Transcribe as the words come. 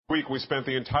Week we spent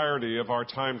the entirety of our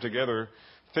time together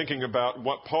thinking about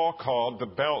what Paul called the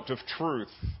belt of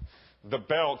truth. The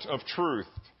belt of truth.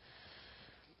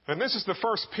 And this is the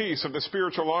first piece of the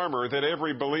spiritual armor that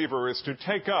every believer is to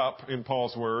take up, in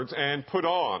Paul's words, and put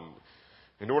on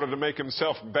in order to make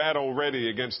himself battle ready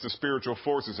against the spiritual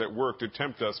forces at work to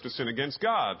tempt us to sin against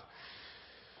God.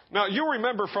 Now, you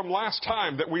remember from last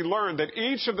time that we learned that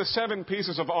each of the 7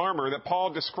 pieces of armor that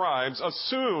Paul describes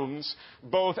assumes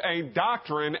both a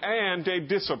doctrine and a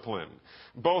discipline.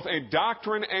 Both a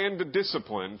doctrine and a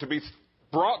discipline to be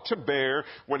brought to bear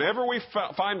whenever we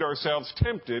find ourselves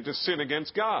tempted to sin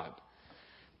against God.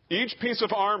 Each piece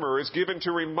of armor is given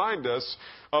to remind us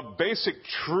of basic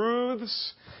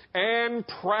truths and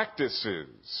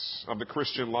practices of the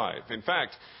Christian life. In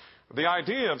fact, the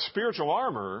idea of spiritual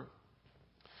armor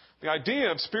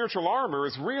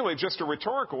is really just a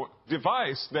rhetorical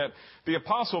device that the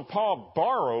Apostle Paul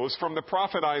borrows from the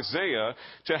prophet Isaiah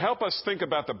to help us think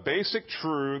about the basic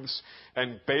truths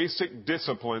and basic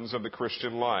disciplines of the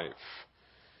Christian life.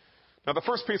 Now, the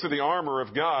first piece of the armor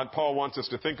of God Paul wants us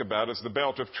to think about is the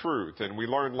belt of truth. And we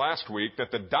learned last week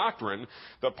that the doctrine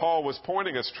that Paul was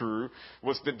pointing us to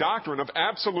was the doctrine of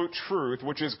absolute truth,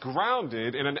 which is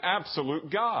grounded in an absolute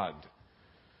God.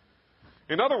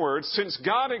 In other words, since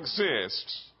God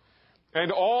exists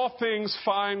and all things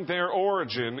find their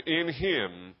origin in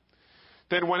Him,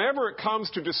 then whenever it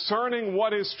comes to discerning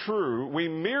what is true, we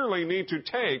merely need to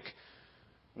take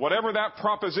whatever that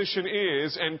proposition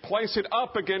is and place it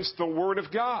up against the Word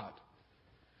of God.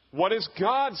 What has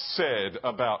God said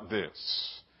about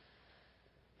this?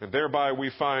 And thereby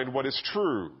we find what is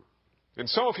true. And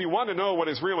so if you want to know what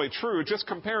is really true, just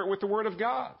compare it with the Word of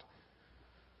God.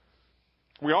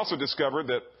 We also discovered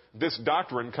that this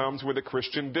doctrine comes with a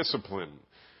Christian discipline.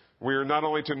 We are not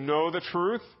only to know the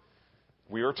truth,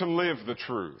 we are to live the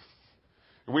truth.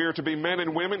 We are to be men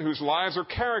and women whose lives are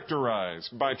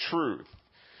characterized by truth.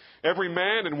 Every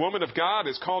man and woman of God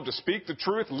is called to speak the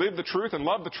truth, live the truth, and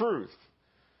love the truth.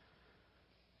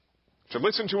 To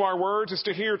listen to our words is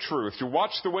to hear truth. To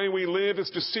watch the way we live is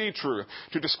to see truth.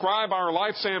 To describe our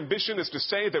life's ambition is to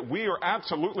say that we are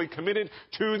absolutely committed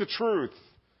to the truth.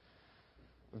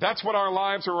 That's what our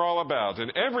lives are all about.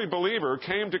 And every believer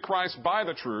came to Christ by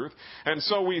the truth. And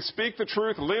so we speak the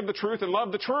truth, live the truth, and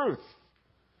love the truth.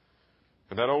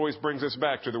 And that always brings us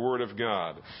back to the Word of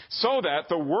God. So that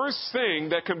the worst thing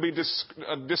that can be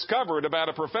discovered about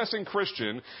a professing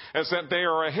Christian is that they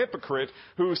are a hypocrite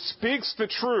who speaks the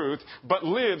truth but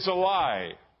lives a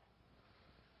lie.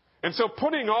 And so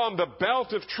putting on the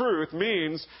belt of truth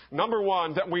means, number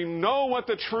one, that we know what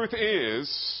the truth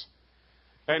is.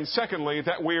 And secondly,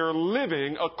 that we are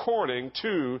living according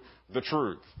to the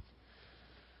truth.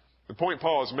 The point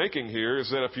Paul is making here is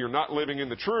that if you're not living in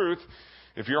the truth,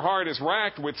 if your heart is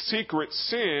racked with secret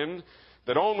sin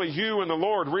that only you and the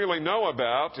Lord really know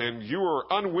about, and you are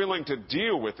unwilling to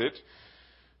deal with it,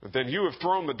 then you have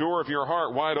thrown the door of your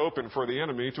heart wide open for the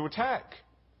enemy to attack.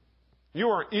 You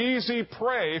are easy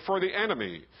prey for the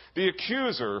enemy, the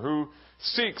accuser who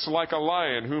seeks like a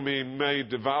lion whom he may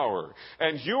devour.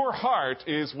 And your heart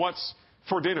is what's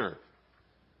for dinner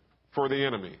for the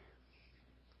enemy.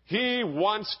 He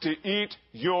wants to eat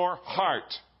your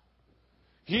heart.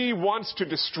 He wants to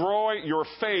destroy your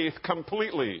faith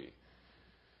completely.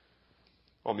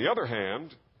 On the other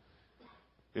hand,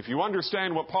 if you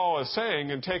understand what Paul is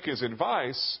saying and take his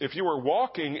advice, if you are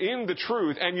walking in the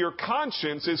truth and your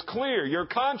conscience is clear, your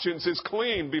conscience is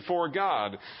clean before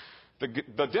God,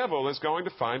 the devil is going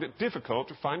to find it difficult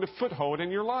to find a foothold in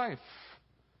your life.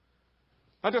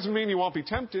 That doesn't mean you won't be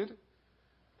tempted.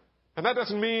 And that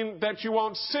doesn't mean that you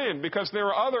won't sin, because there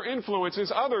are other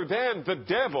influences other than the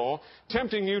devil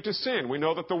tempting you to sin. We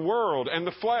know that the world and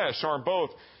the flesh are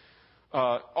both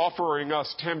offering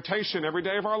us temptation every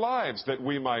day of our lives that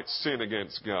we might sin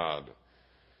against God.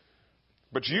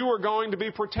 But you are going to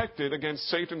be protected against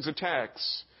Satan's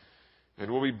attacks, and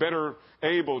will be better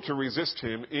able to resist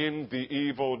him in the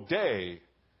evil day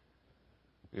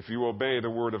if you obey the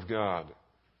Word of God.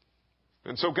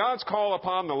 And so God's call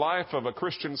upon the life of a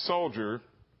Christian soldier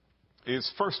is,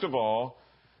 first of all,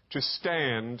 to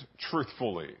stand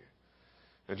truthfully.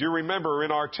 And you remember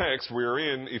in our text, we are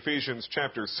in Ephesians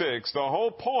chapter 6, the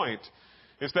whole point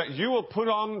is that you will put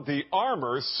on the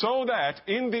armor so that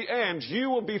in the end you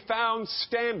will be found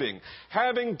standing,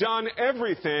 having done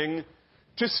everything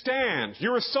to stand.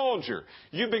 You're a soldier.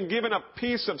 You've been given a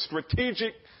piece of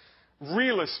strategic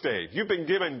real estate. You've been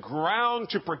given ground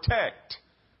to protect.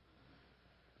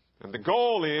 And the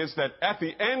goal is that at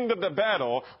the end of the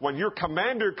battle, when your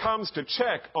commander comes to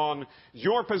check on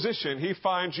your position, he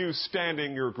finds you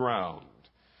standing your ground.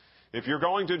 If you're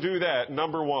going to do that,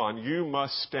 number one, you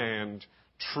must stand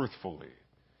truthfully.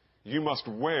 You must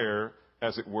wear,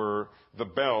 as it were, the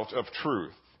belt of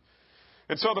truth.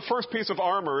 And so the first piece of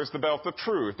armor is the belt of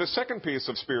truth. The second piece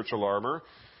of spiritual armor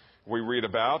we read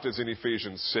about is in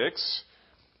Ephesians 6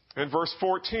 and verse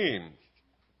 14.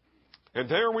 And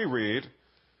there we read,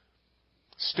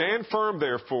 "Stand firm,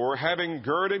 therefore, having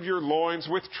girded your loins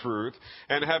with truth,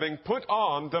 and having put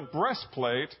on the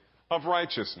breastplate of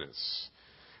righteousness."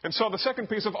 And so the second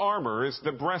piece of armor is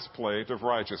the breastplate of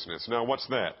righteousness. Now, what's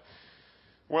that?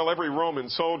 Well, every Roman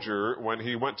soldier, when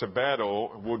he went to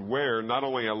battle, would wear not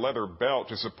only a leather belt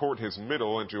to support his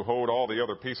middle and to hold all the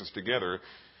other pieces together,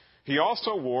 he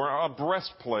also wore a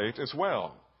breastplate as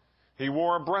well. He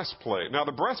wore a breastplate. Now,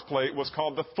 the breastplate was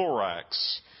called the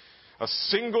thorax, a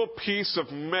single piece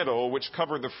of metal which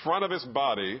covered the front of his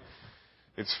body.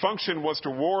 Its function was to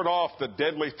ward off the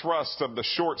deadly thrusts of the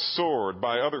short sword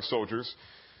by other soldiers,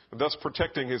 thus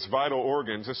protecting his vital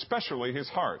organs, especially his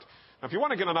heart. Now, if you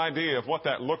want to get an idea of what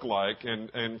that looked like,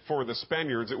 and for the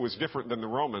Spaniards it was different than the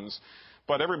Romans,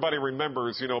 but everybody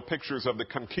remembers, pictures of the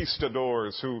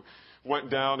conquistadors who went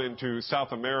down into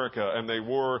South America and they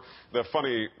wore the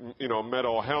funny,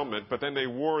 metal helmet, but then they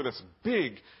wore this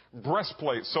big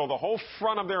breastplate. So the whole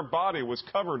front of their body was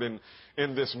covered in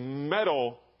this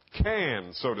metal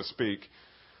can, so to speak,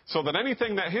 so that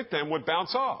anything that hit them would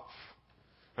bounce off.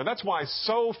 And that's why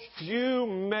so few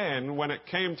men, when it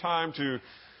came time to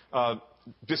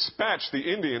dispatch the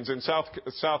Indians in South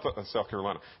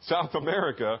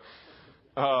America,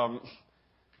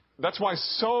 that's why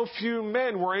so few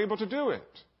men were able to do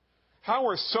it. How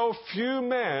were so few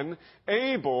men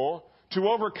able to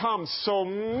overcome so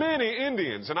many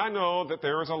Indians? And I know that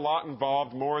there is a lot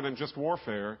involved more than just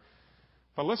warfare.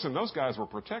 But listen, those guys were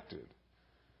protected.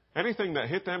 Anything that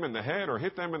hit them in the head or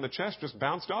hit them in the chest just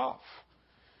bounced off.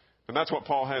 And that's what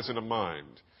Paul has in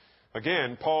mind.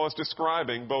 Again, Paul is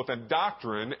describing both a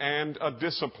doctrine and a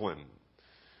discipline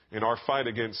in our fight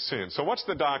against sin. So what's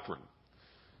the doctrine?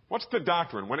 What's the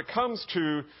doctrine? When it comes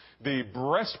to the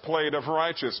breastplate of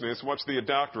righteousness, what's the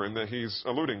doctrine that he's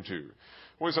alluding to?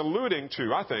 Well, he's alluding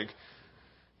to, I think,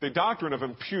 the doctrine of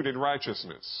imputed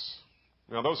righteousness.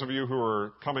 Now, those of you who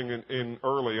are coming in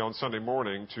early on Sunday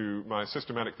morning to my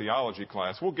systematic theology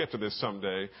class, we'll get to this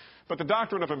someday, but the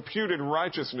doctrine of imputed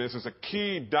righteousness is a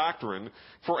key doctrine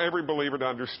for every believer to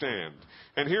understand.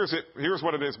 And here's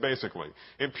what it is basically.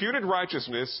 Imputed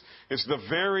righteousness is the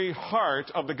very heart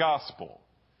of the gospel.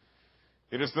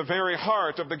 It is the very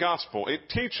heart of the gospel. It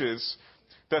teaches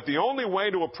that the only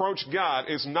way to approach God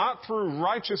is not through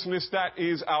righteousness that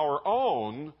is our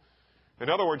own. In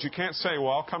other words, you can't say, well,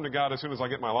 I'll come to God as soon as I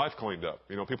get my life cleaned up.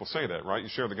 People say that, right? You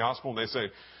share the gospel and they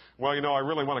say, well, I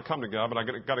really want to come to God, but I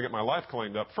got to get my life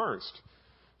cleaned up first.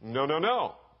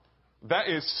 No. That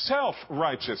is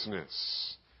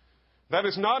self-righteousness. That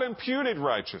is not imputed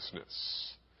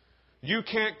righteousness. You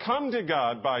can't come to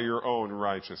God by your own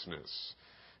righteousness,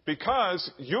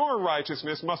 because your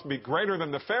righteousness must be greater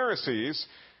than the Pharisees.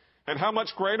 And how much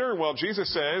greater? Well,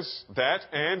 Jesus says that,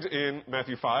 and in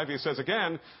Matthew 5, he says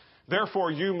again, therefore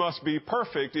you must be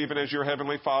perfect, even as your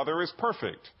heavenly Father is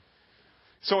perfect.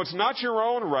 So it's not your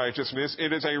own righteousness.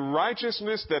 It is a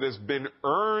righteousness that has been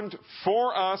earned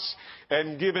for us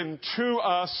and given to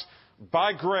us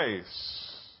by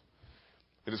grace.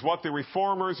 It is what the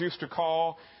Reformers used to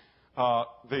call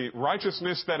the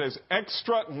righteousness that is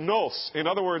extra nos. In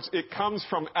other words, it comes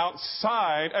from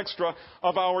outside, extra,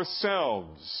 of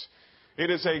ourselves. It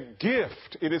is a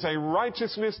gift. It is a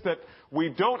righteousness that we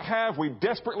don't have, we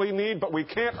desperately need, but we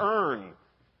can't earn.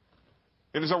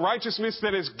 It is a righteousness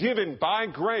that is given by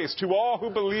grace to all who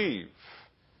believe,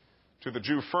 to the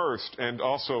Jew first and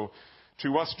also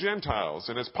to us Gentiles.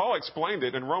 And as Paul explained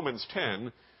it in Romans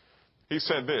 10, he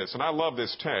said this, and I love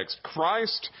this text,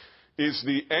 Christ is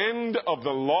the end of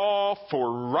the law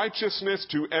for righteousness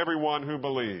to everyone who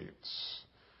believes.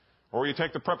 Or you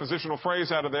take the prepositional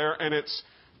phrase out of there, and it's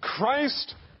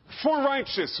Christ for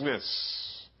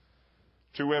righteousness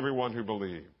to everyone who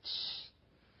believes.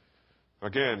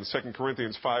 Again, 2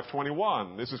 Corinthians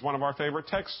 5:21. This is one of our favorite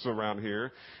texts around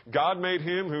here. God made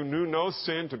him who knew no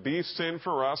sin to be sin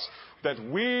for us, that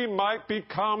we might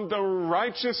become the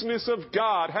righteousness of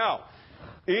God. How?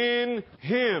 In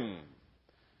him.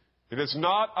 It is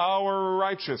not our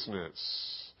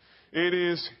righteousness. It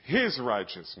is his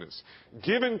righteousness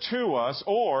given to us,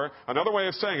 or another way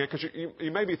of saying it, because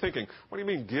you may be thinking, what do you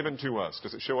mean given to us?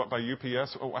 Does it show up by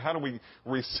UPS? How do we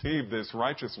receive this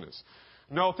righteousness?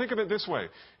 No, think of it this way.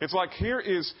 It's like here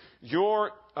is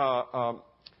your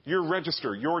your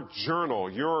register, your journal,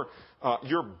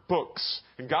 your books.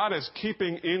 And God is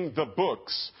keeping in the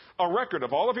books a record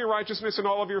of all of your righteousness and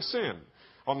all of your sin.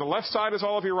 On the left side is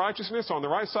all of your righteousness. On the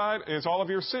right side is all of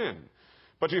your sin.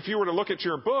 But if you were to look at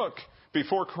your book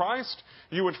before Christ,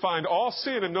 you would find all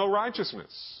sin and no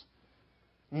righteousness.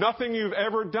 Nothing you've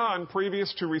ever done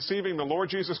previous to receiving the Lord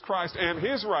Jesus Christ and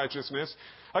His righteousness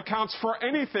accounts for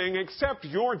anything except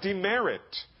your demerit.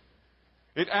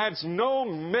 It adds no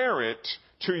merit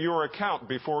to your account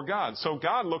before God. So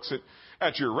God looks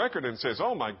at your record and says,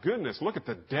 oh my goodness, look at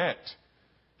the debt.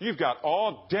 You've got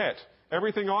all debt.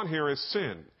 Everything on here is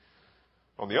sin.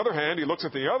 On the other hand, He looks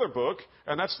at the other book,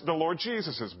 and that's the Lord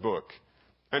Jesus' book.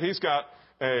 And He's got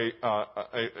a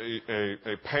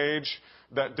page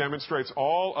that demonstrates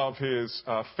all of His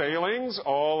failings,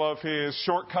 all of His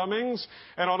shortcomings,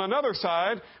 and on another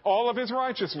side, all of His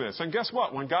righteousness. And guess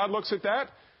what? When God looks at that,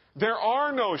 there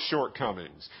are no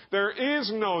shortcomings. There is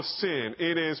no sin.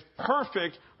 It is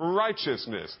perfect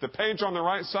righteousness. The page on the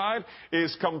right side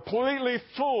is completely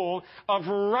full of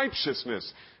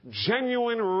righteousness,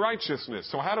 genuine righteousness.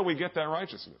 So how do we get that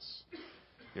righteousness?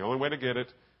 The only way to get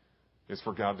it is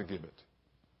for God to give it.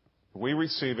 We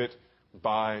receive it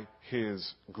by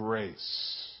His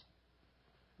grace.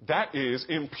 That is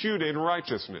imputed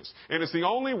righteousness. And it's the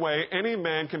only way any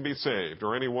man can be saved,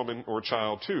 or any woman or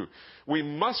child too. We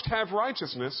must have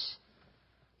righteousness,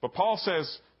 but Paul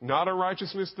says, not a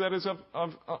righteousness that is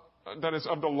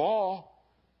of the law.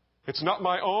 It's not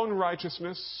my own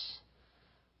righteousness,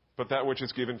 but that which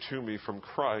is given to me from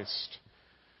Christ.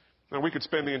 Now, we could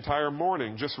spend the entire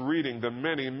morning just reading the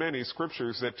many, many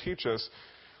scriptures that teach us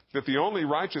that the only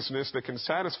righteousness that can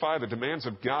satisfy the demands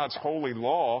of God's holy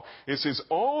law is His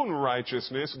own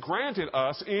righteousness granted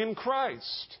us in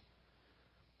Christ.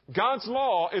 God's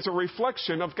law is a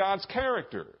reflection of God's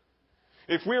character.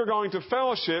 If we are going to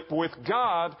fellowship with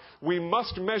God, we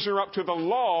must measure up to the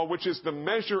law, which is the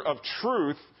measure of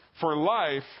truth for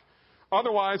life.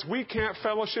 Otherwise, we can't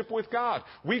fellowship with God.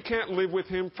 We can't live with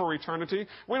Him for eternity.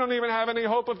 We don't even have any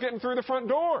hope of getting through the front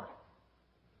door.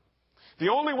 The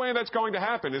only way that's going to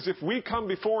happen is if we come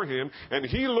before Him and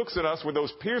He looks at us with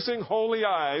those piercing holy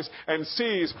eyes and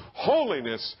sees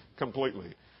holiness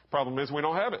completely. Problem is, we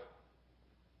don't have it.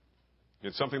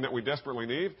 It's something that we desperately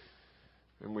need,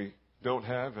 and we don't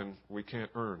have, and we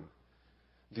can't earn.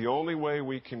 The only way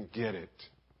we can get it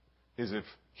is if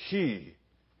He,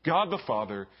 God the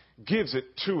Father, gives it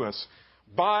to us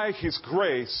by His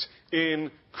grace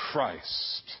in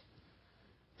Christ.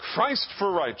 Christ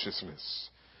for righteousness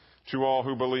to all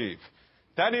who believe.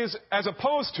 That is, as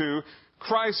opposed to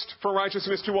Christ for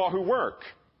righteousness to all who work.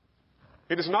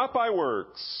 It is not by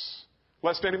works,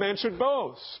 lest any man should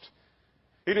boast.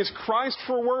 It is Christ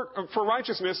for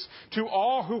righteousness to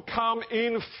all who come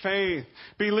in faith,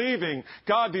 believing,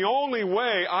 God, the only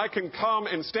way I can come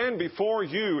and stand before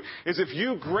you is if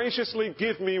you graciously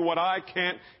give me what I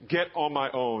can't get on my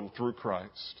own through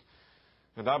Christ.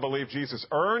 And I believe Jesus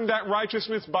earned that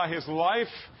righteousness by His life,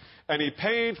 and He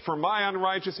paid for my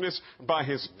unrighteousness by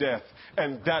His death.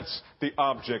 And that's the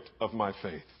object of my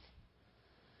faith.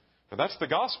 And that's the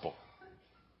gospel.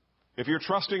 If you're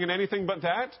trusting in anything but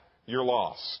that, you're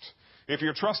lost. If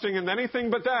you're trusting in anything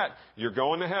but that, you're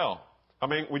going to hell. I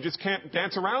mean, we just can't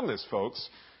dance around this, folks.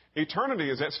 Eternity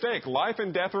is at stake. Life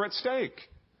and death are at stake.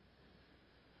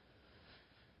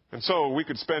 And so we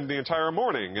could spend the entire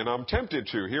morning, and I'm tempted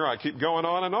to. Here I keep going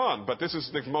on and on, but this is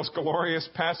the most glorious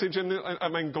passage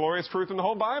glorious truth in the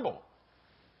whole Bible.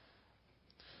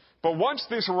 But once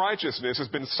this righteousness has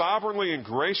been sovereignly and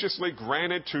graciously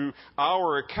granted to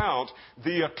our account,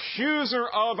 the accuser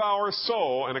of our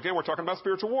soul, and again we're talking about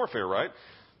spiritual warfare, right?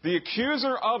 The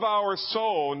accuser of our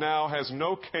soul now has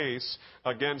no case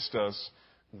against us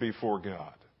before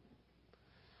God.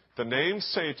 The name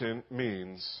Satan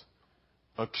means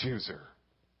accuser.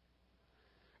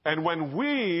 And when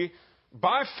we,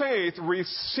 by faith,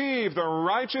 receive the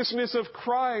righteousness of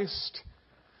Christ,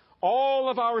 all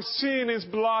of our sin is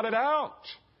blotted out.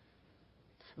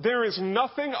 There is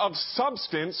nothing of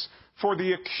substance for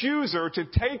the accuser to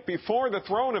take before the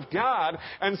throne of God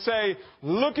and say,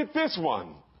 look at this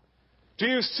one. Do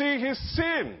you see his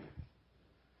sin?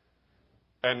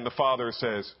 And the Father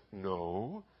says,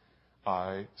 no,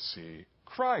 I see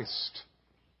Christ.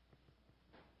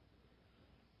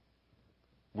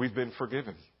 We've been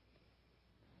forgiven.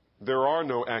 There are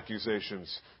no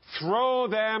accusations. Throw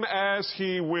them as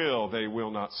he will, they will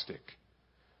not stick.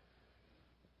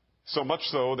 So much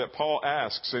so that Paul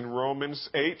asks in Romans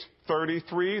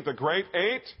 8:33, the great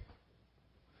 8,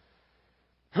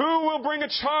 who will bring a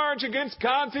charge against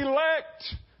God's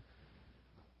elect?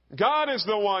 God is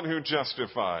the one who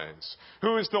justifies,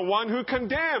 who is the one who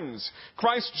condemns.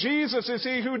 Christ Jesus is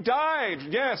he who died,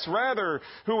 yes, rather,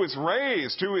 who is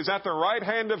raised, who is at the right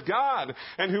hand of God,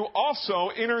 and who also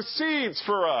intercedes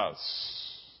for us.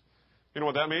 You know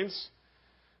what that means?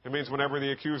 It means whenever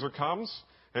the accuser comes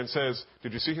and says,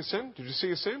 did you see his sin? Did you see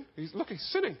his sin? Look, he's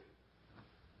sinning.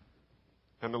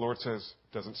 And the Lord says,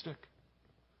 doesn't stick.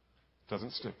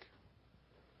 Doesn't stick.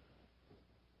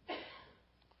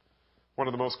 One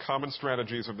of the most common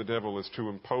strategies of the devil is to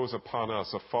impose upon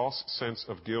us a false sense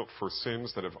of guilt for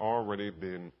sins that have already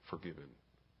been forgiven.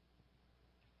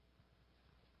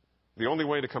 The only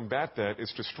way to combat that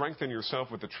is to strengthen yourself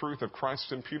with the truth of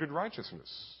Christ's imputed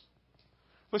righteousness.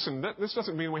 Listen, this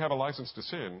doesn't mean we have a license to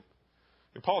sin.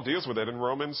 And Paul deals with it in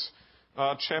Romans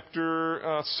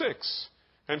chapter 6.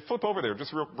 And flip over there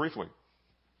just real briefly.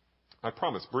 I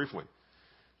promise, briefly.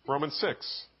 Romans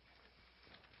 6.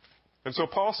 And so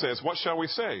Paul says, what shall we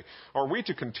say? Are we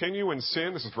to continue in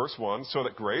sin, this is verse 1, so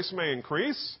that grace may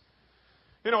increase?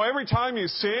 You know, every time you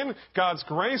sin, God's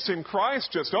grace in Christ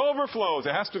just overflows.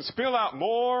 It has to spill out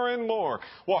more and more.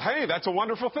 Well, hey, that's a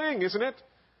wonderful thing, isn't it?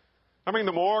 I mean,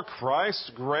 the more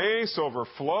Christ's grace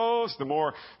overflows, the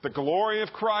more the glory of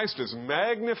Christ is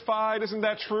magnified. Isn't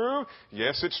that true?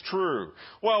 Yes, it's true.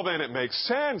 Well, then it makes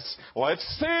sense. Let's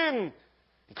sin.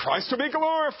 Christ will be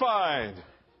glorified.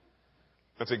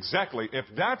 That's exactly, if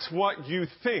that's what you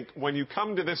think when you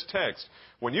come to this text,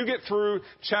 when you get through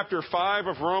chapter 5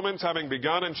 of Romans, having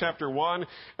begun in chapter 1,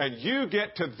 and you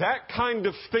get to that kind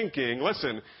of thinking,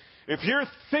 listen, if you're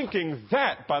thinking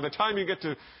that by the time you get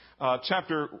to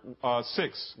chapter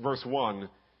 6, verse 1,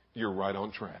 you're right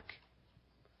on track.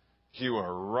 You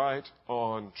are right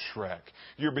on track.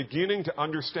 You're beginning to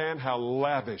understand how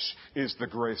lavish is the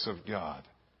grace of God.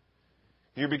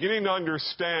 You're beginning to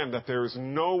understand that there is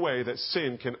no way that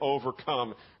sin can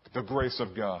overcome the grace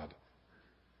of God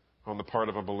on the part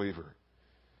of a believer.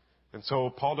 And so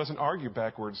Paul doesn't argue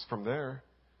backwards from there.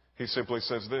 He simply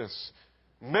says this,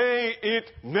 may it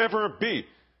never be.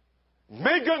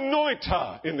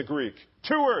 Meganoita in the Greek.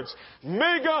 2 words.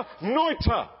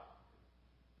 Meganoita.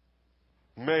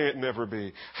 May it never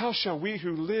be. How shall we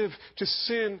who live to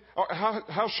sin, or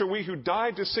how shall we who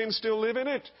died to sin still live in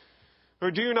it? Or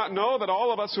do you not know that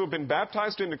all of us who have been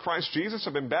baptized into Christ Jesus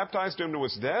have been baptized into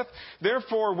his death?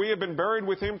 Therefore, we have been buried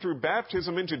with him through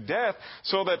baptism into death,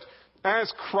 so that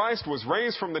as Christ was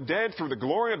raised from the dead through the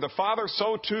glory of the Father,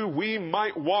 so too we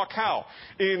might walk how?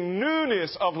 In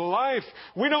newness of life.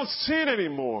 We don't sin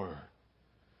anymore.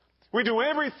 We do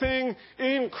everything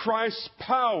in Christ's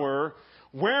power,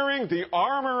 wearing the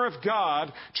armor of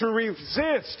God to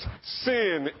resist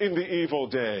sin in the evil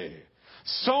day.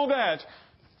 So that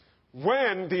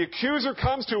when the accuser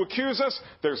comes to accuse us,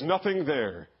 there's nothing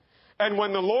there. And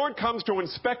when the Lord comes to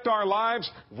inspect our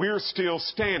lives, we're still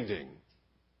standing.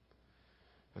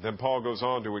 And then Paul goes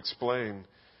on to explain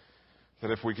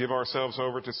that if we give ourselves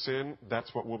over to sin,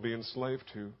 that's what we'll be enslaved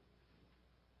to.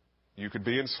 You could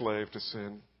be enslaved to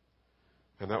sin,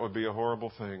 and that would be a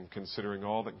horrible thing, considering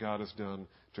all that God has done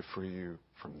to free you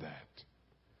from that.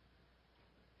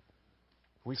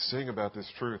 We sing about this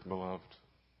truth, beloved.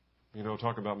 You know,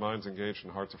 talk about minds engaged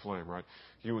and hearts aflame, right?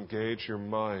 You engage your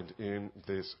mind in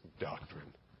this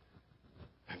doctrine,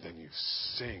 and then you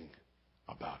sing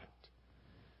about it.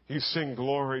 You sing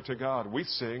glory to God. We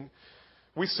sing.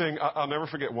 I'll never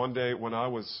forget one day when I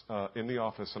was in the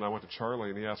office, and I went to Charlie,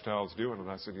 and he asked how I was doing, and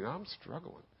I said, I'm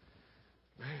struggling.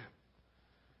 Man,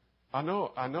 I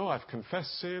know I've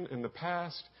confessed sin in the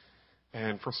past,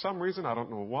 and for some reason, I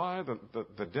don't know why,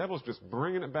 the devil's just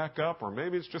bringing it back up, or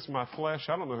maybe it's just my flesh.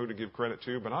 I don't know who to give credit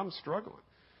to, but I'm struggling.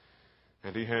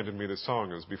 And he handed me this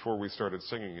song. It was before we started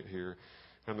singing it here.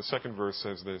 And the second verse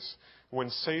says this, when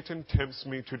Satan tempts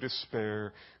me to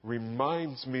despair,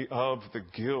 reminds me of the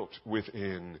guilt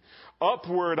within.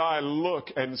 Upward I look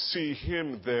and see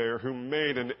him there who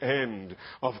made an end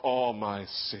of all my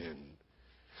sin.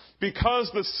 Because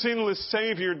the sinless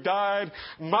Savior died,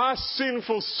 my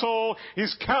sinful soul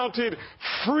is counted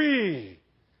free.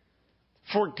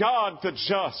 For God the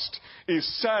just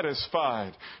is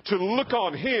satisfied to look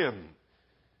on him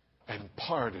and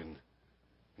pardon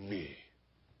me.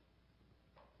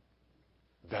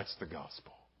 That's the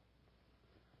gospel.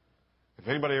 If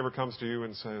anybody ever comes to you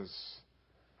and says,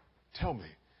 tell me,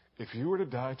 if you were to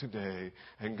die today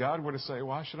and God were to say,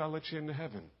 why should I let you into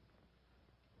heaven?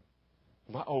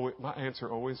 My answer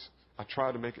always, I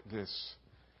try to make it this.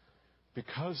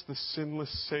 Because the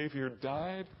sinless Savior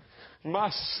died, my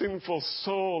sinful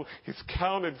soul is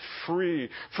counted free.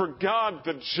 For God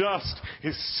the just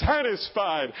is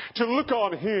satisfied to look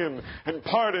on him and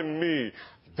pardon me.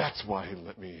 That's why he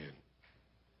let me in.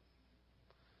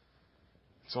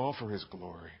 It's all for His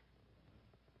glory.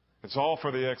 It's all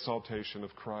for the exaltation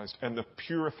of Christ and the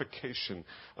purification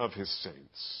of His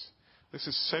saints. This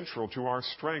is central to our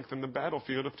strength in the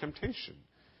battlefield of temptation.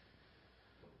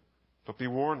 But be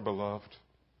warned, beloved,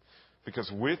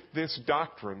 because with this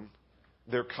doctrine,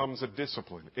 there comes a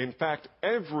discipline. In fact,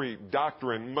 every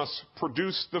doctrine must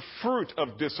produce the fruit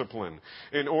of discipline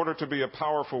in order to be a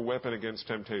powerful weapon against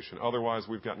temptation. Otherwise,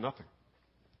 we've got nothing.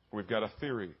 We've got a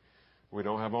theory. We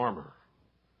don't have armor.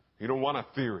 You don't want a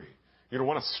theory. You don't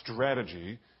want a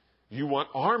strategy. You want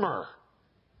armor.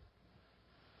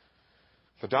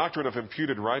 The doctrine of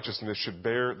imputed righteousness should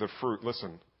bear the fruit.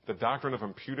 Listen, the doctrine of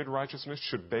imputed righteousness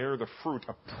should bear the fruit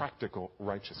of practical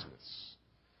righteousness.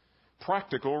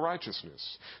 Practical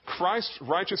righteousness. Christ's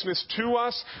righteousness to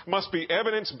us must be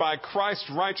evidenced by Christ's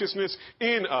righteousness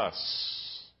in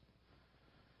us.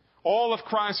 All of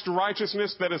Christ's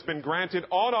righteousness that has been granted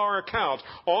on our account,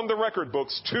 on the record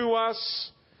books to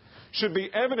us, should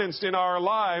be evidenced in our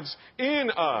lives,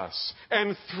 in us,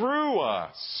 and through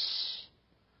us.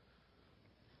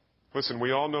 Listen,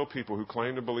 we all know people who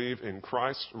claim to believe in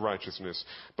Christ's righteousness,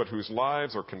 but whose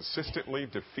lives are consistently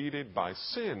defeated by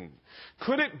sin.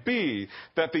 Could it be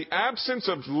that the absence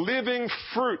of living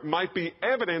fruit might be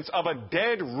evidence of a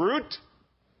dead root?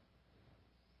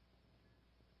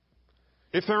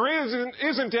 If there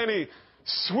isn't any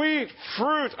sweet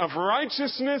fruit of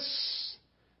righteousness,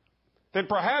 then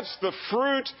perhaps the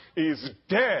fruit is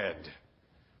dead.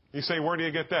 You say, where do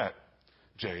you get that?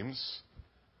 James,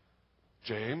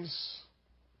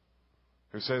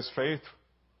 who says faith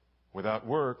without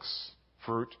works,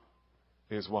 fruit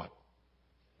is what?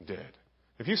 Dead.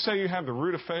 If you say you have the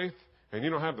root of faith and you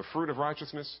don't have the fruit of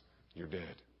righteousness, you're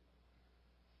dead.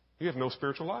 You have no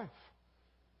spiritual life.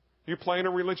 You're playing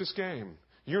a religious game.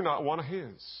 You're not one of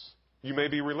His. You may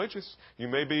be religious. You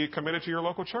may be committed to your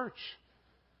local church.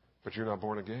 But you're not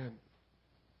born again.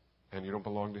 And you don't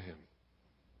belong to Him.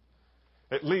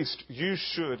 At least you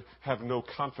should have no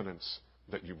confidence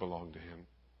that you belong to Him.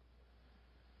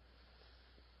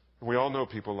 We all know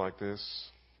people like this.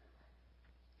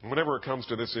 Whenever it comes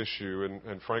to this issue,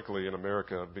 and frankly in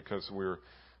America, because we're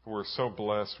so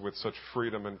blessed with such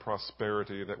freedom and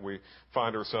prosperity that we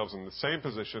find ourselves in the same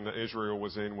position that Israel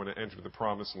was in when it entered the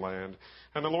Promised Land.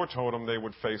 And the Lord told them they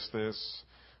would face this.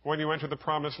 When you enter the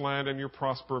Promised Land and you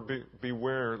prosper,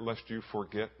 beware lest you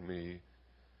forget me.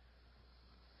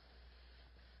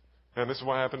 And this is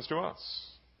what happens to us.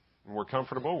 We're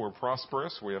comfortable, we're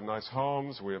prosperous, we have nice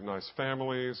homes, we have nice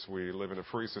families, we live in a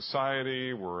free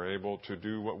society, we're able to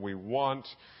do what we want.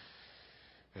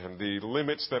 And the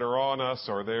limits that are on us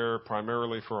are there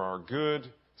primarily for our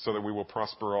good, so that we will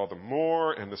prosper all the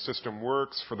more, and the system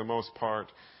works for the most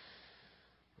part.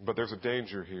 But there's a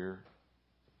danger here.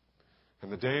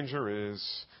 And the danger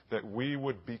is that we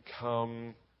would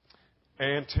become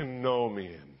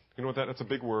antinomian. You know what that's a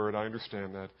big word, I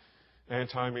understand that.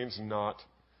 Anti means not.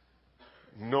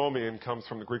 Nomian comes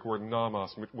from the Greek word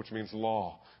nomos, which means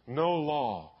law. No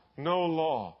law. No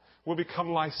law. We'll become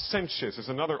licentious is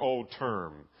another old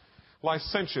term.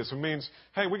 Licentious means,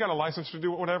 hey, we got a license to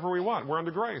do whatever we want. We're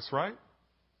under grace, right?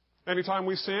 Anytime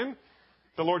we sin,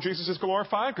 the Lord Jesus is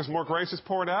glorified because more grace is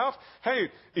poured out. Hey,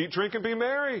 eat, drink, and be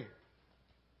merry.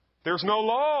 There's no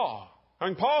law. I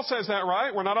mean, Paul says that,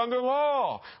 right? We're not under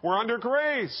law. We're under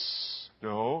grace.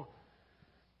 No.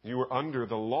 You are under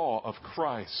the law of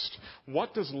Christ.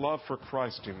 What does love for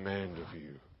Christ demand of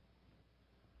you?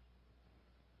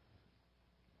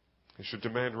 It should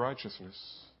demand righteousness.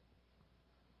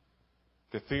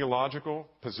 The theological,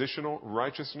 positional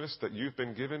righteousness that you've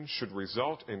been given should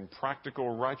result in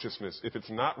practical righteousness. If it's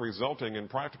not resulting in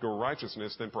practical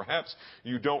righteousness, then perhaps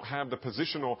you don't have the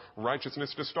positional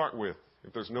righteousness to start with.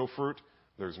 If there's no fruit,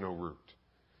 there's no root.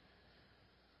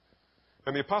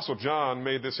 And the Apostle John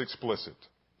made this explicit.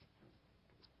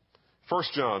 1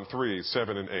 John 3,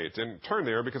 7 and 8. And turn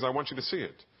there because I want you to see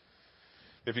it.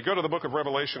 If you go to the book of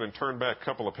Revelation and turn back a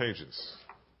couple of pages.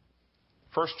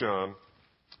 1 John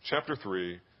chapter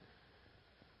 3.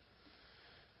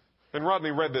 And Rodney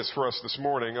read this for us this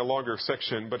morning, a longer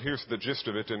section, but here's the gist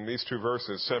of it in these two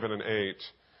verses, 7 and 8.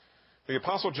 The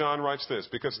Apostle John writes this,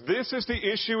 because this is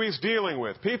the issue he's dealing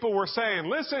with. People were saying,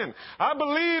 listen, I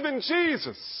believe in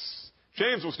Jesus.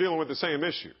 James was dealing with the same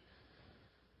issue.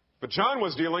 But John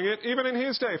was dealing it even in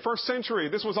his day, first century.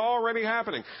 This was already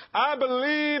happening. I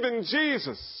believe in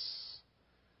Jesus.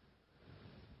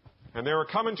 And they were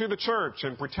coming to the church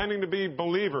and pretending to be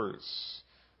believers.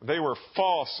 They were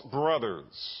false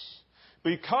brothers.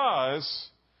 Because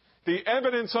the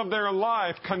evidence of their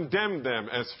life condemned them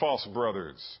as false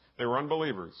brothers. They were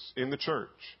unbelievers in the church.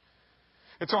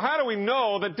 And so how do we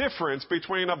know the difference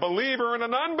between a believer and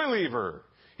an unbeliever?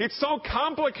 It's so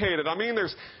complicated. I mean,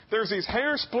 there's these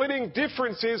hair-splitting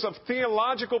differences of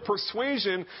theological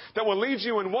persuasion that will lead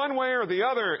you in one way or the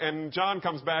other. And John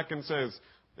comes back and says,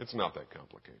 it's not that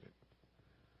complicated.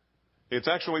 It's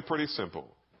actually pretty simple.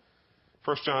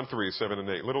 1 John 3, 7 and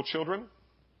 8. Little children,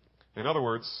 in other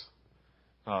words,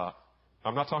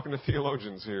 I'm not talking to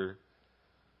theologians here.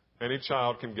 Any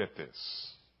child can get this.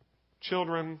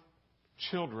 Children,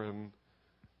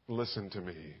 listen to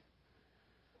me.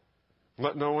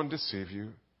 Let no one deceive you.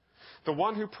 The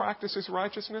one who practices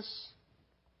righteousness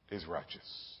is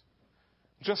righteous,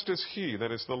 just as he,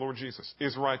 that is the Lord Jesus,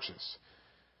 is righteous.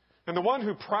 And the one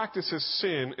who practices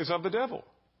sin is of the devil,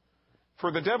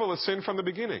 for the devil has sinned from the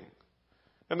beginning.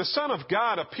 And the Son of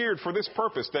God appeared for this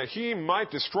purpose, that he might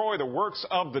destroy the works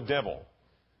of the devil.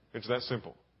 It's that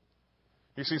simple.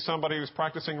 You see somebody who's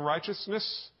practicing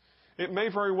righteousness, it may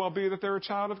very well be that they're a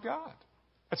child of God.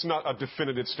 That's not a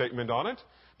definitive statement on it,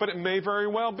 but it may very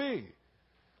well be.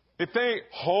 If they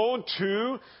hold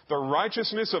to the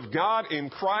righteousness of God in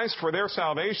Christ for their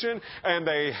salvation, and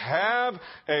they have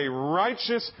a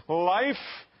righteous life,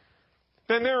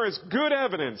 then there is good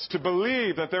evidence to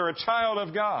believe that they're a child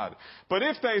of God. But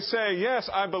if they say, yes,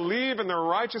 I believe in the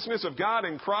righteousness of God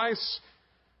in Christ,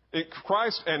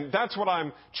 and that's what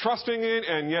I'm trusting in,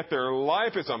 and yet their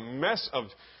life is a mess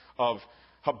of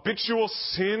habitual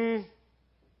sin,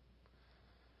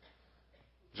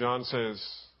 John says,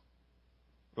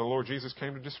 the Lord Jesus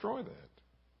came to destroy that.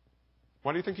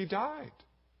 Why do you think he died?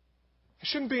 It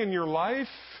shouldn't be in your life.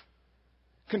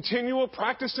 Continual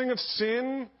practicing of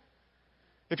sin.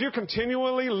 If you're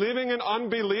continually living in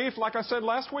unbelief, like I said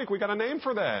last week, we got a name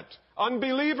for that.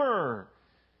 Unbeliever.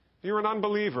 You're an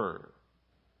unbeliever.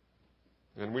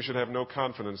 And we should have no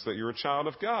confidence that you're a child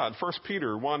of God. 1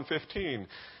 Peter 1:15.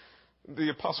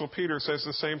 The Apostle Peter says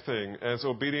the same thing. As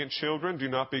obedient children, do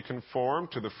not be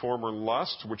conformed to the former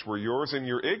lusts which were yours in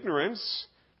your ignorance.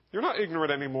 You're not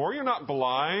ignorant anymore. You're not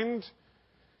blind.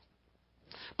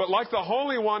 But like the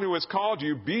Holy One who has called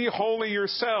you, be holy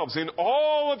yourselves in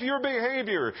all of your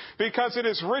behavior, because it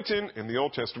is written in the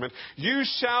Old Testament, you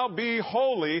shall be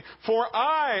holy, for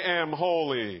I am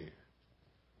holy.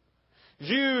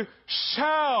 You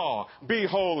shall be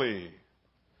holy.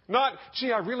 Not,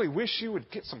 gee, I really wish you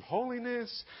would get some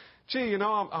holiness. Gee, you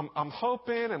know, I'm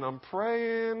hoping and I'm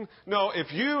praying. No,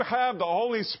 if you have the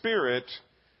Holy Spirit,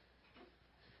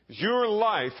 your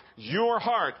life, your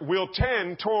heart will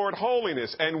tend toward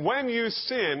holiness. And when you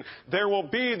sin, there will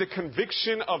be the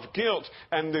conviction of guilt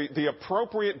and the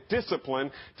appropriate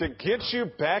discipline to get you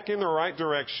back in the right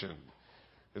direction.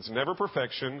 It's never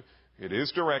perfection. It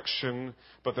is direction.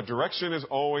 But the direction is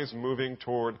always moving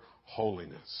toward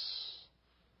holiness.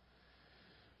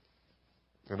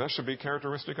 And that should be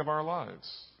characteristic of our lives.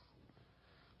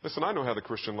 Listen, I know how the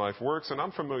Christian life works, and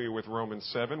I'm familiar with Romans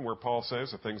 7, where Paul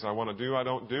says, the things I want to do, I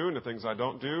don't do, and the things I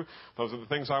don't do, those are the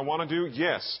things I want to do.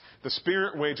 Yes, the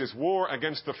Spirit wages war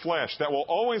against the flesh. That will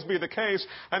always be the case,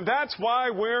 and that's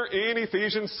why we're in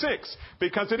Ephesians 6,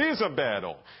 because it is a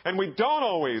battle, and we don't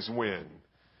always win.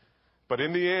 But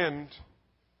in the end,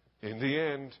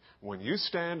 when you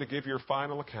stand to give your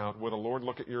final account, will the Lord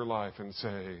look at your life and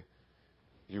say,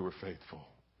 you were faithful.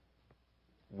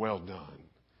 Well done.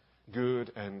 Good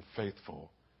and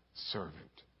faithful servant.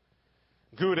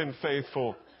 Good and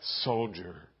faithful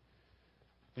soldier.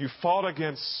 You fought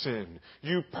against sin.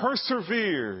 You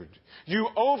persevered. You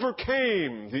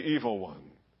overcame the evil one.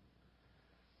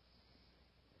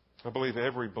 I believe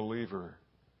every believer,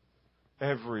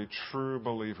 every true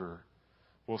believer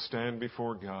will stand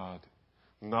before God,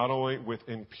 not only with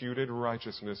imputed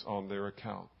righteousness on their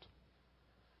account,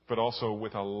 but also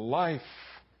with a life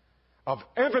of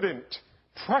evident,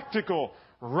 practical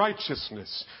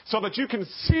righteousness, so that you can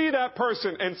see that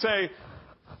person and say,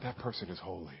 that person is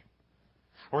holy,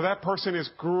 or that person is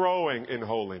growing in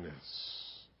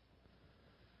holiness.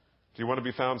 Do you want to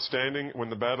be found standing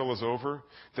when the battle is over?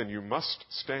 Then you must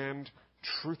stand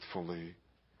truthfully,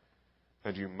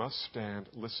 and you must stand,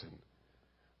 listen,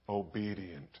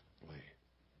 obediently.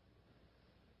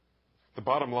 The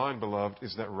bottom line, beloved,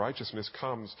 is that righteousness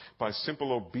comes by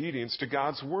simple obedience to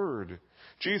God's word.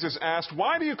 Jesus asked,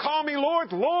 why do you call me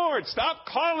Lord, Lord? Stop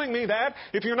calling me that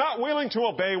if you're not willing to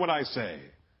obey what I say.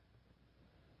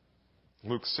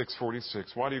 Luke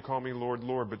 6:46, why do you call me Lord,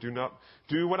 Lord, but do not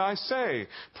do what I say?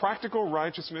 Practical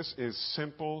righteousness is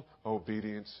simple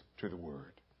obedience to the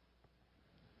word.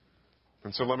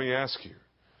 And so let me ask you,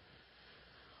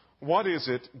 what is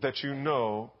it that you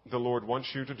know the Lord wants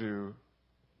you to do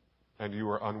and you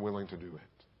are unwilling to do it?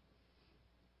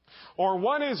 Or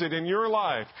what is it in your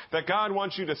life that God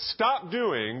wants you to stop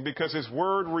doing because His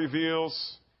Word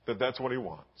reveals that that's what He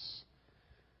wants,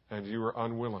 and you are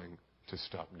unwilling to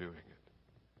stop doing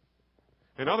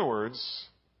it? In other words,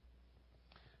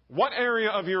 what area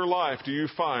of your life do you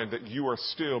find that you are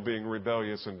still being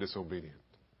rebellious and disobedient?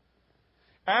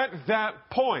 At that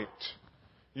point,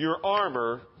 your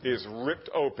armor is ripped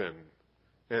open,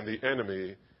 and the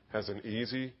enemy has an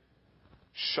easy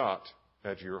shot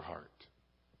at your heart.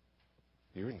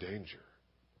 You're in danger.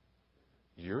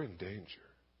 You're in danger.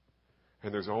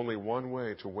 And there's only one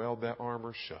way to weld that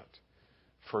armor shut.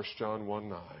 1 John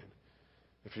 1:9.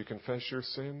 If you confess your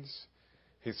sins,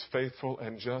 He's faithful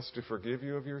and just to forgive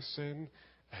you of your sin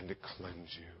and to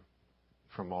cleanse you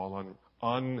from all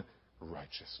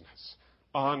unrighteousness.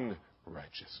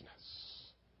 Unrighteousness.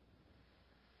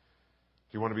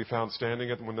 Do you want to be found standing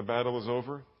when the battle is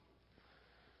over?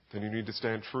 Then you need to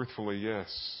stand truthfully,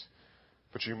 yes.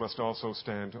 But you must also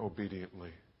stand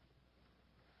obediently.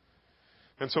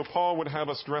 And so Paul would have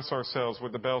us dress ourselves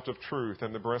with the belt of truth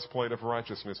and the breastplate of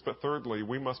righteousness. But thirdly,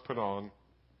 we must put on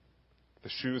the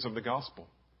shoes of the gospel.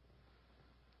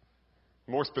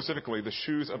 More specifically, the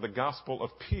shoes of the gospel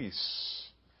of peace.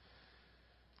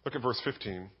 Look at verse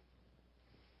 15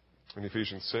 in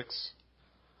Ephesians 6.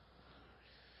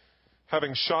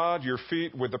 Having shod your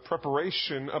feet with the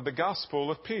preparation of the gospel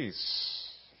of peace.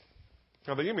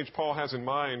 Now, the image Paul has in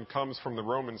mind comes from the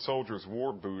Roman soldier's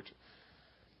war boot.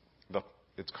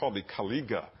 It's called the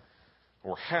caliga,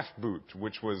 or half boot,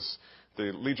 which was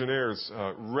the legionnaires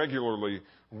regularly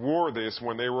wore this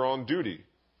when they were on duty.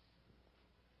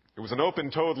 It was an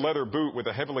open-toed leather boot with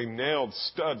a heavily nailed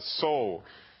stud sole,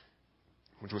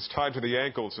 which was tied to the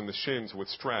ankles and the shins with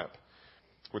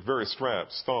various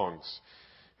straps, thongs.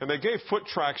 And they gave foot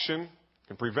traction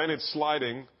and prevented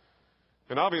sliding.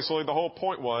 And obviously the whole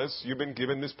point was, you've been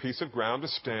given this piece of ground to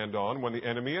stand on when the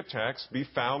enemy attacks, be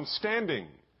found standing.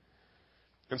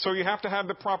 And so you have to have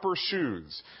the proper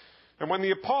shoes. And when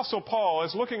the Apostle Paul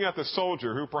is looking at the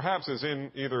soldier, who perhaps is in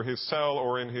either his cell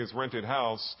or in his rented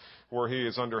house where he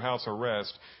is under house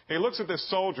arrest, he looks at this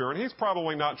soldier, and he's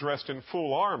probably not dressed in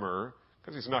full armor,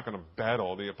 because he's not going to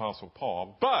battle the Apostle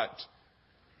Paul. But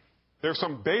there's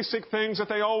some basic things that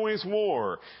they always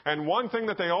wore. And one thing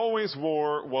that they always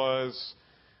wore was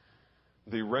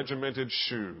the regimented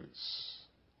shoes.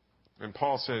 And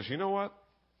Paul says, you know what?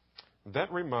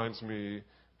 That reminds me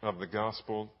of the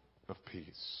gospel of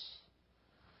peace.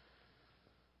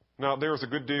 Now, there's a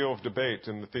good deal of debate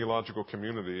in the theological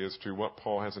community as to what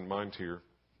Paul has in mind here.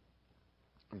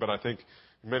 But I think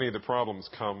many of the problems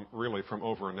come really from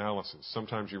overanalysis.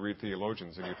 Sometimes you read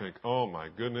theologians and you think, oh my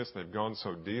goodness, they've gone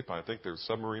so deep, I think their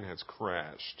submarine has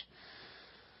crashed.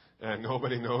 And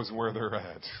nobody knows where they're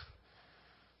at.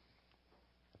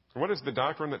 What is the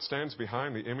doctrine that stands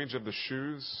behind the image of the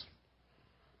shoes?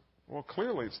 Well,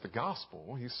 clearly it's the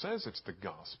gospel. He says it's the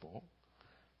gospel.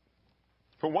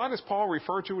 But why does Paul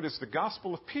refer to it as the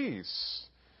gospel of peace?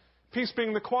 Peace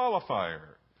being the qualifier.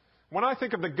 When I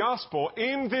think of the gospel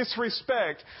in this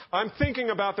respect, I'm thinking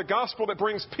about the gospel that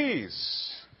brings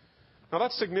peace. Now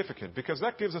that's significant because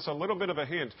that gives us a little bit of a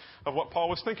hint of what Paul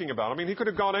was thinking about. I mean, he could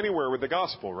have gone anywhere with the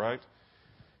gospel, right?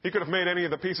 He could have made any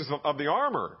of the pieces of the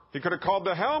armor. He could have called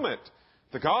the helmet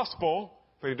the gospel.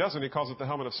 But he doesn't. He calls it the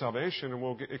helmet of salvation, and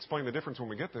we'll explain the difference when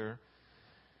we get there.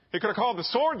 He could have called the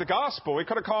sword the gospel. He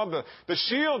could have called the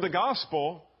shield the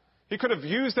gospel. He could have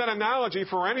used that analogy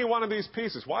for any one of these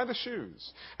pieces. Why the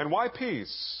shoes? And why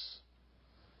peace?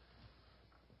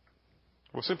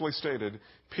 Well, simply stated,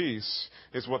 peace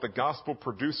is what the gospel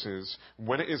produces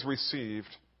when it is received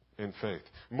in faith.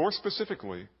 More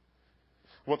specifically,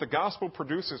 what the gospel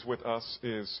produces with us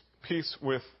is peace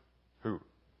with who?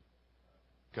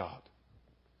 God.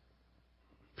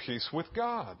 Peace with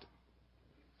God.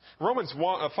 Romans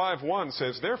 5:1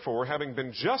 says, therefore, having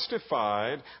been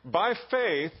justified by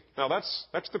faith, now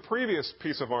that's the previous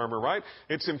piece of armor, right?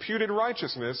 It's imputed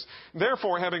righteousness.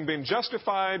 Therefore, having been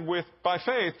justified by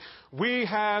faith, we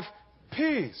have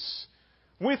peace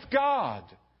with God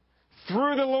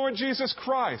through the Lord Jesus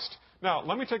Christ. Now,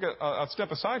 let me take a step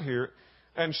aside here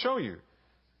and show you.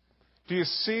 Do you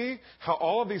see how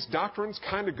all of these doctrines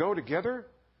kind of go together?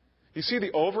 You see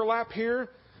the overlap here?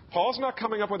 Paul's not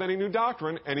coming up with any new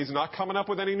doctrine, and he's not coming up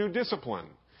with any new discipline.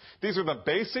 These are the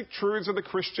basic truths of the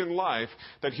Christian life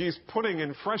that he's putting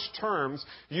in fresh terms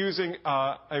using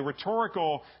a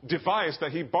rhetorical device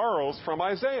that he borrows from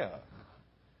Isaiah.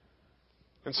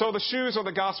 And so the shoes are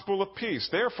the gospel of peace.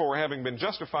 Therefore, having been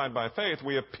justified by faith,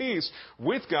 we have peace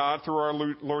with God through our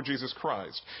Lord Jesus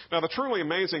Christ. Now, the truly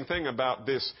amazing thing about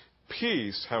this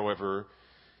peace, however,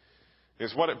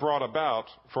 is what it brought about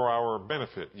for our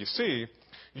benefit. You see,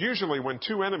 usually when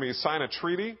two enemies sign a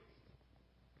treaty,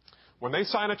 when they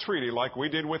sign a treaty like we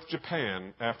did with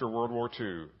Japan after World War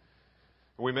II,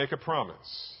 we make a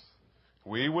promise.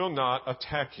 We will not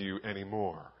attack you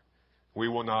anymore. We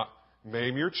will not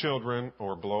maim your children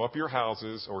or blow up your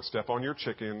houses or step on your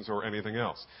chickens or anything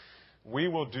else. We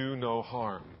will do no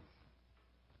harm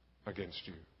against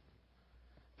you.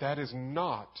 That is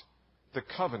not the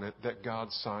covenant that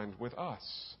God signed with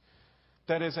us.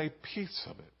 That is a piece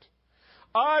of it.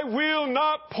 I will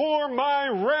not pour my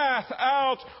wrath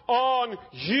out on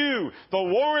you. The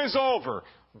war is over.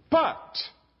 But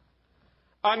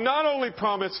I not only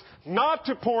promise not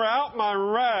to pour out my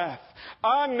wrath,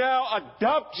 I now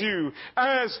adopt you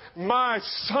as my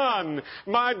son,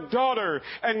 my daughter,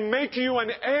 and make you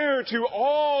an heir to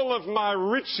all of my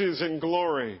riches and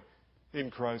glory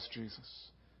in Christ Jesus.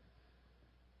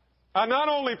 I not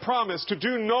only promise to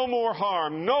do no more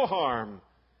harm, no harm,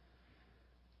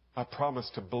 I promise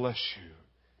to bless you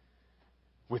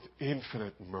with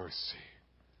infinite mercy,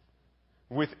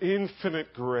 with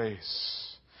infinite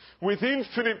grace, with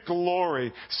infinite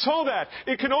glory, so that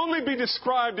it can only be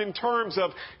described in terms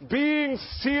of being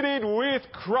seated with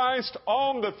Christ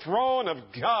on the throne of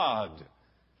God.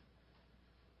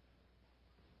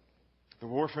 The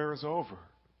warfare is over.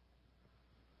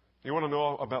 You want to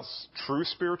know about true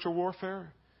spiritual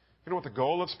warfare? You know what the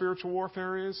goal of spiritual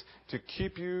warfare is? To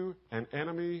keep you an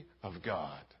enemy of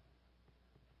God.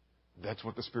 That's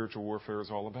what the spiritual warfare is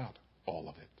all about. All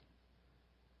of it.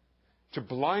 To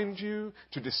blind you,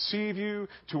 to deceive you,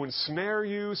 to ensnare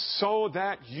you, so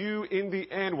that you, in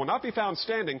the end, will not be found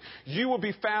standing. You will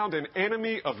be found an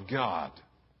enemy of God.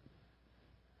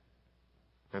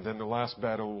 And then the last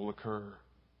battle will occur.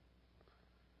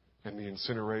 And the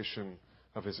incineration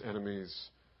of his enemies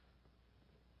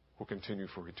will continue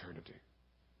for eternity.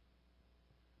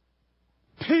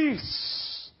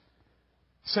 Peace,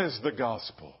 says the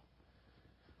gospel.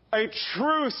 A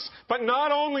truce, but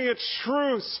not only a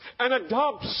truce, an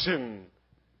adoption,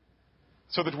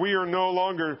 so that we are no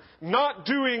longer not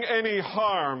doing any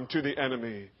harm to the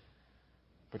enemy,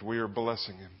 but we are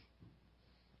blessing him.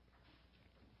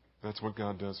 That's what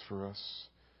God does for us.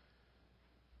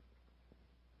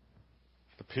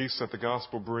 The peace that the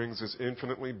gospel brings is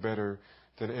infinitely better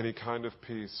than any kind of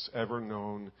peace ever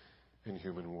known in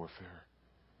human warfare.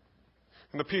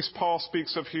 And the peace Paul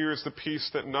speaks of here is the peace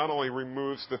that not only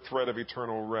removes the threat of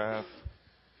eternal wrath,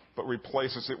 but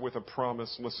replaces it with a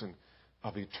promise, listen,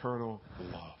 of eternal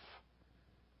love.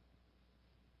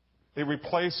 It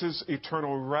replaces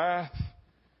eternal wrath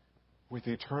with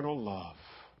eternal love.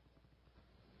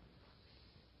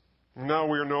 Now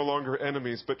we are no longer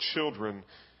enemies, but children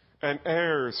and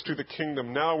heirs to the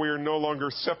kingdom. Now we are no longer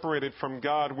separated from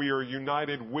God. We are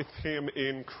united with him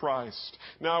in Christ.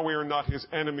 Now we are not his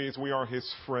enemies. We are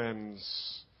his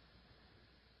friends.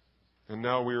 And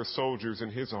now we are soldiers in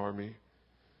his army.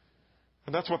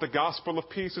 And that's what the gospel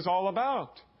of peace is all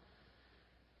about.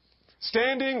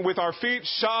 Standing with our feet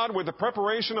shod with the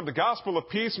preparation of the gospel of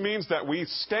peace means that we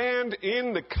stand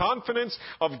in the confidence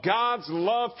of God's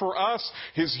love for us,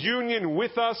 his union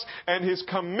with us, and his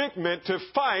commitment to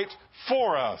fight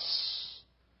for us.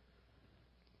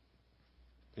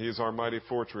 He is our mighty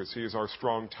fortress. He is our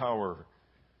strong tower.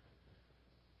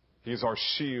 He is our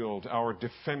shield, our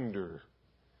defender.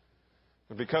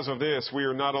 And because of this, we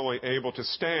are not only able to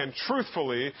stand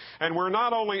truthfully, and we're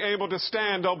not only able to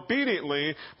stand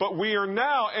obediently, but we are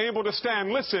now able to stand,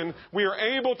 listen, we are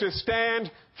able to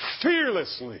stand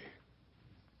fearlessly.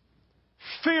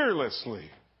 Fearlessly.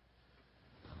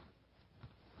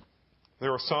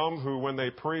 There are some who, when they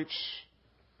preach,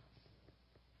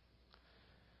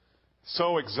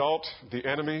 so exalt the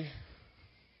enemy.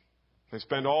 They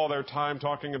spend all their time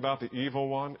talking about the evil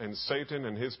one and Satan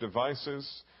and his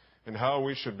devices, and how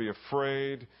we should be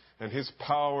afraid, and his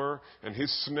power, and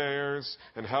his snares,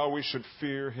 and how we should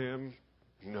fear him.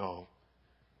 No.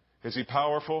 Is he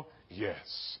powerful?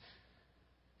 Yes.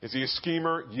 Is he a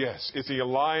schemer? Yes. Is he a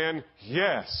lion?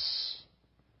 Yes.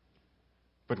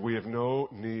 But we have no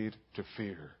need to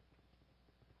fear.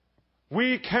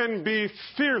 We can be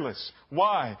fearless.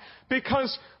 Why?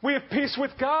 Because we have peace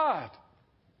with God.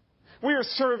 We are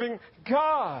serving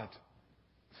God.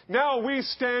 Now we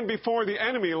stand before the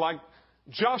enemy like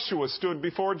Joshua stood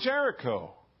before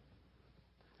Jericho.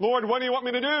 Lord, what do you want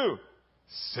me to do?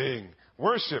 Sing,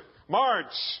 worship,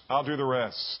 march. I'll do the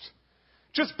rest.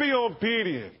 Just be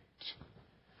obedient.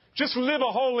 Just live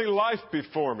a holy life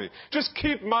before me. Just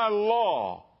keep my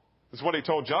law, is what he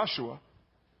told Joshua.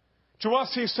 To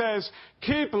us he says,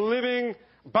 keep living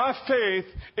by faith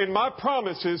in my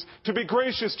promises to be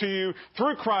gracious to you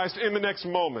through Christ in the next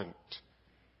moment.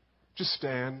 Just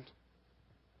stand.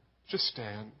 Just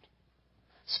stand.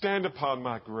 Stand upon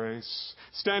my grace.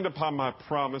 Stand upon my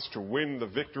promise to win the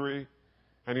victory.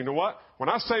 And you know what? When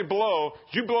I say blow,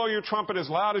 you blow your trumpet as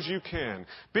loud as you can.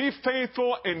 Be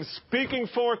faithful in speaking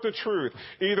forth the truth,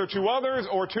 either to others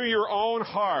or to your own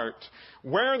heart.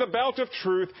 Wear the belt of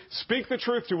truth. Speak the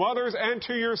truth to others and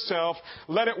to yourself.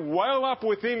 Let it well up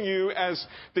within you as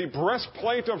the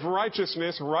breastplate of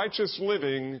righteousness, righteous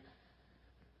living.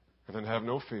 And then have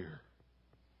no fear.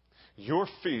 Your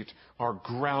feet are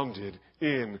grounded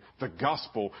in the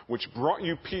gospel, which brought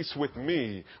you peace with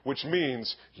me, which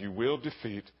means you will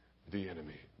defeat the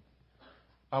enemy.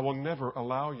 I will never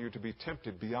allow you to be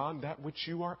tempted beyond that which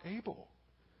you are able.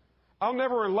 I'll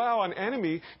never allow an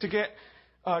enemy to get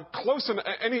close,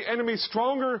 any enemy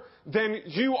stronger than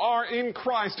you are in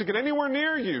Christ to get anywhere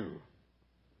near you.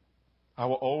 I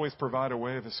will always provide a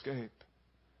way of escape.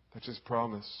 That's His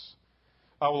promise.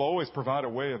 I will always provide a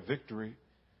way of victory.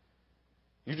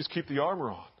 You just keep the armor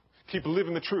on. Keep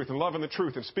living the truth and loving the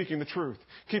truth and speaking the truth.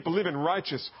 Keep living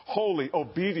righteous, holy,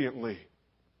 obediently.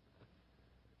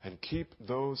 And keep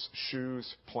those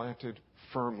shoes planted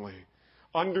firmly.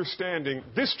 Understanding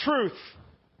this truth,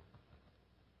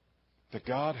 that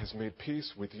God has made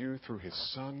peace with you through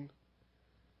His Son,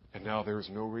 and now there is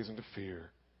no reason to fear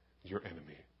your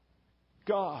enemy.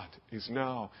 God is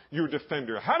now your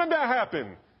defender. How did that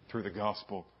happen? Through the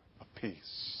gospel of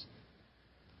peace.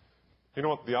 You know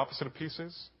what the opposite of peace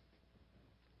is?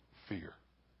 Fear.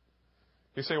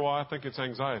 You say, well, I think it's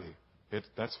anxiety.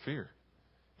 That's fear.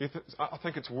 I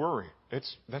think it's worry.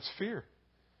 That's fear.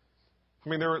 I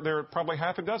mean, there are probably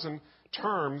half a dozen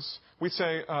terms. We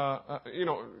say, we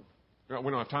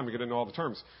don't have time to get into all the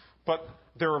terms. But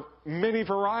there are many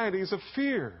varieties of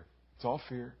fear. It's all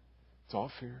fear. It's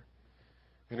all fear.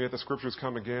 And yet the Scriptures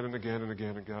come again and again and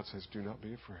again, and God says, do not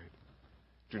be afraid.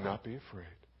 Do not be afraid.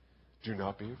 Do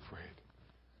not be afraid.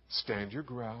 Stand your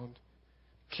ground.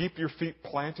 Keep your feet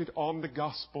planted on the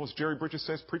gospel. As Jerry Bridges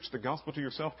says, preach the gospel to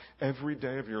yourself every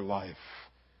day of your life.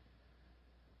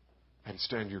 And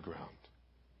stand your ground.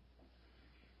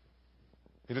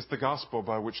 It is the gospel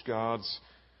by which God's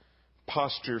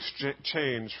posture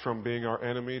changed from being our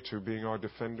enemy to being our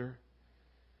defender.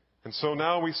 And so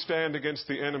now we stand against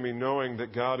the enemy knowing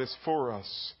that God is for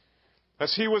us.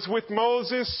 As He was with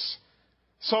Moses,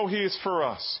 so He is for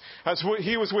us. As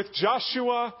He was with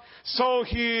Joshua, so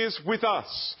He is with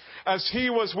us. As He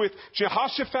was with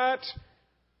Jehoshaphat,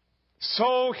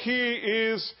 so He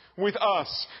is with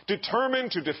us,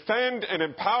 determined to defend and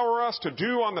empower us to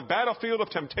do on the battlefield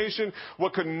of temptation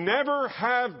what could never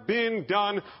have been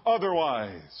done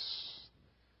otherwise.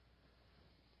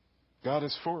 God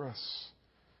is for us.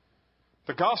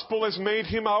 The gospel has made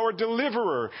Him our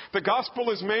deliverer. The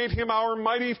gospel has made Him our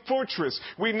mighty fortress.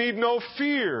 We need no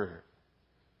fear.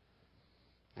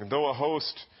 And though a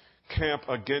host camp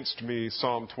against me,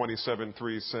 Psalm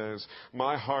 27:3 says,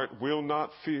 my heart will not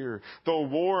fear. Though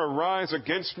war arise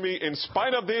against me, in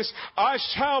spite of this, I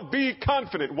shall be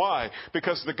confident. Why?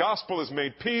 Because the gospel has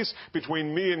made peace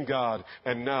between me and God,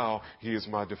 and now He is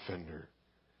my defender.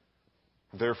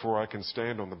 Therefore, I can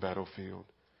stand on the battlefield.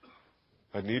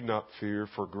 I need not fear,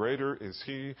 for greater is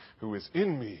He who is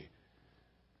in me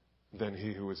than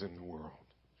he who is in the world.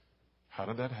 How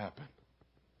did that happen?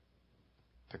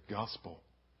 The gospel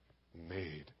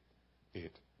made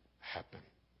it happen.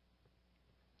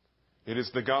 It is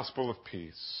the gospel of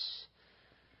peace.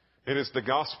 It is the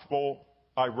gospel,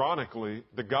 ironically,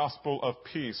 the gospel of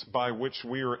peace by which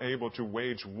we are able to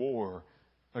wage war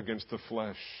against the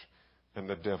flesh and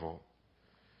the devil.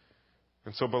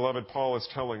 And so, beloved, Paul is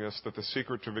telling us that the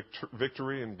secret to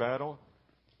victory in battle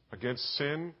against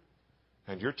sin,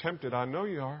 and you're tempted, I know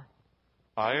you are.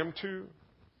 I am too.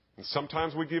 And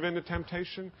sometimes we give in to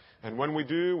temptation, and when we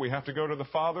do, we have to go to the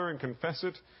Father and confess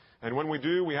it. And when we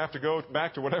do, we have to go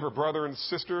back to whatever brother and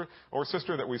sister or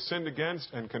sister that we sinned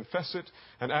against and confess it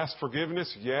and ask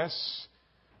forgiveness, yes.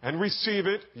 And receive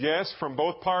it, yes, from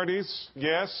both parties,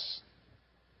 yes.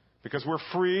 Because we're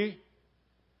free.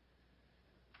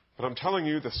 But I'm telling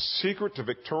you, the secret to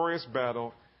victorious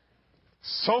battle,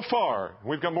 so far,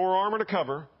 we've got more armor to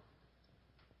cover,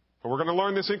 but we're going to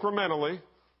learn this incrementally,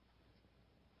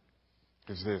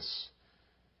 is this.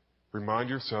 Remind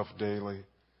yourself daily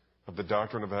of the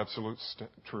doctrine of absolute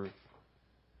truth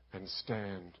and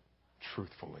stand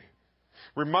truthfully.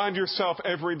 Remind yourself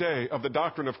every day of the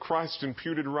doctrine of Christ's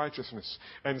imputed righteousness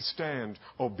and stand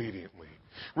obediently.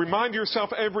 Remind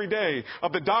yourself every day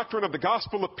of the doctrine of the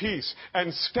gospel of peace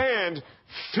and stand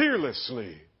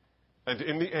fearlessly. And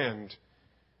in the end,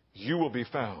 you will be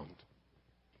found,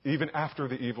 even after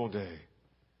the evil day,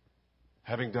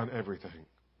 having done everything,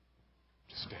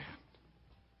 to stand.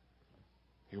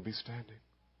 You'll be standing.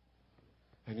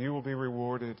 And you will be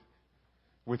rewarded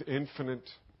with infinite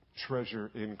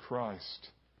treasure in Christ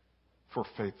for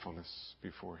faithfulness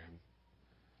before Him.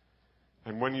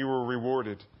 And when you are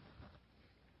rewarded,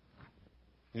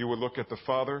 you will look at the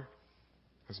Father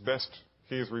as best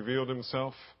He has revealed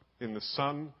Himself in the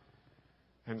Son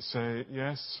and say,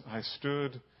 yes, I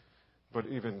stood, but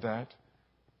even that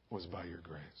was by your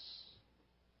grace.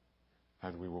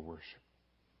 And we will worship.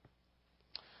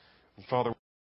 And Father,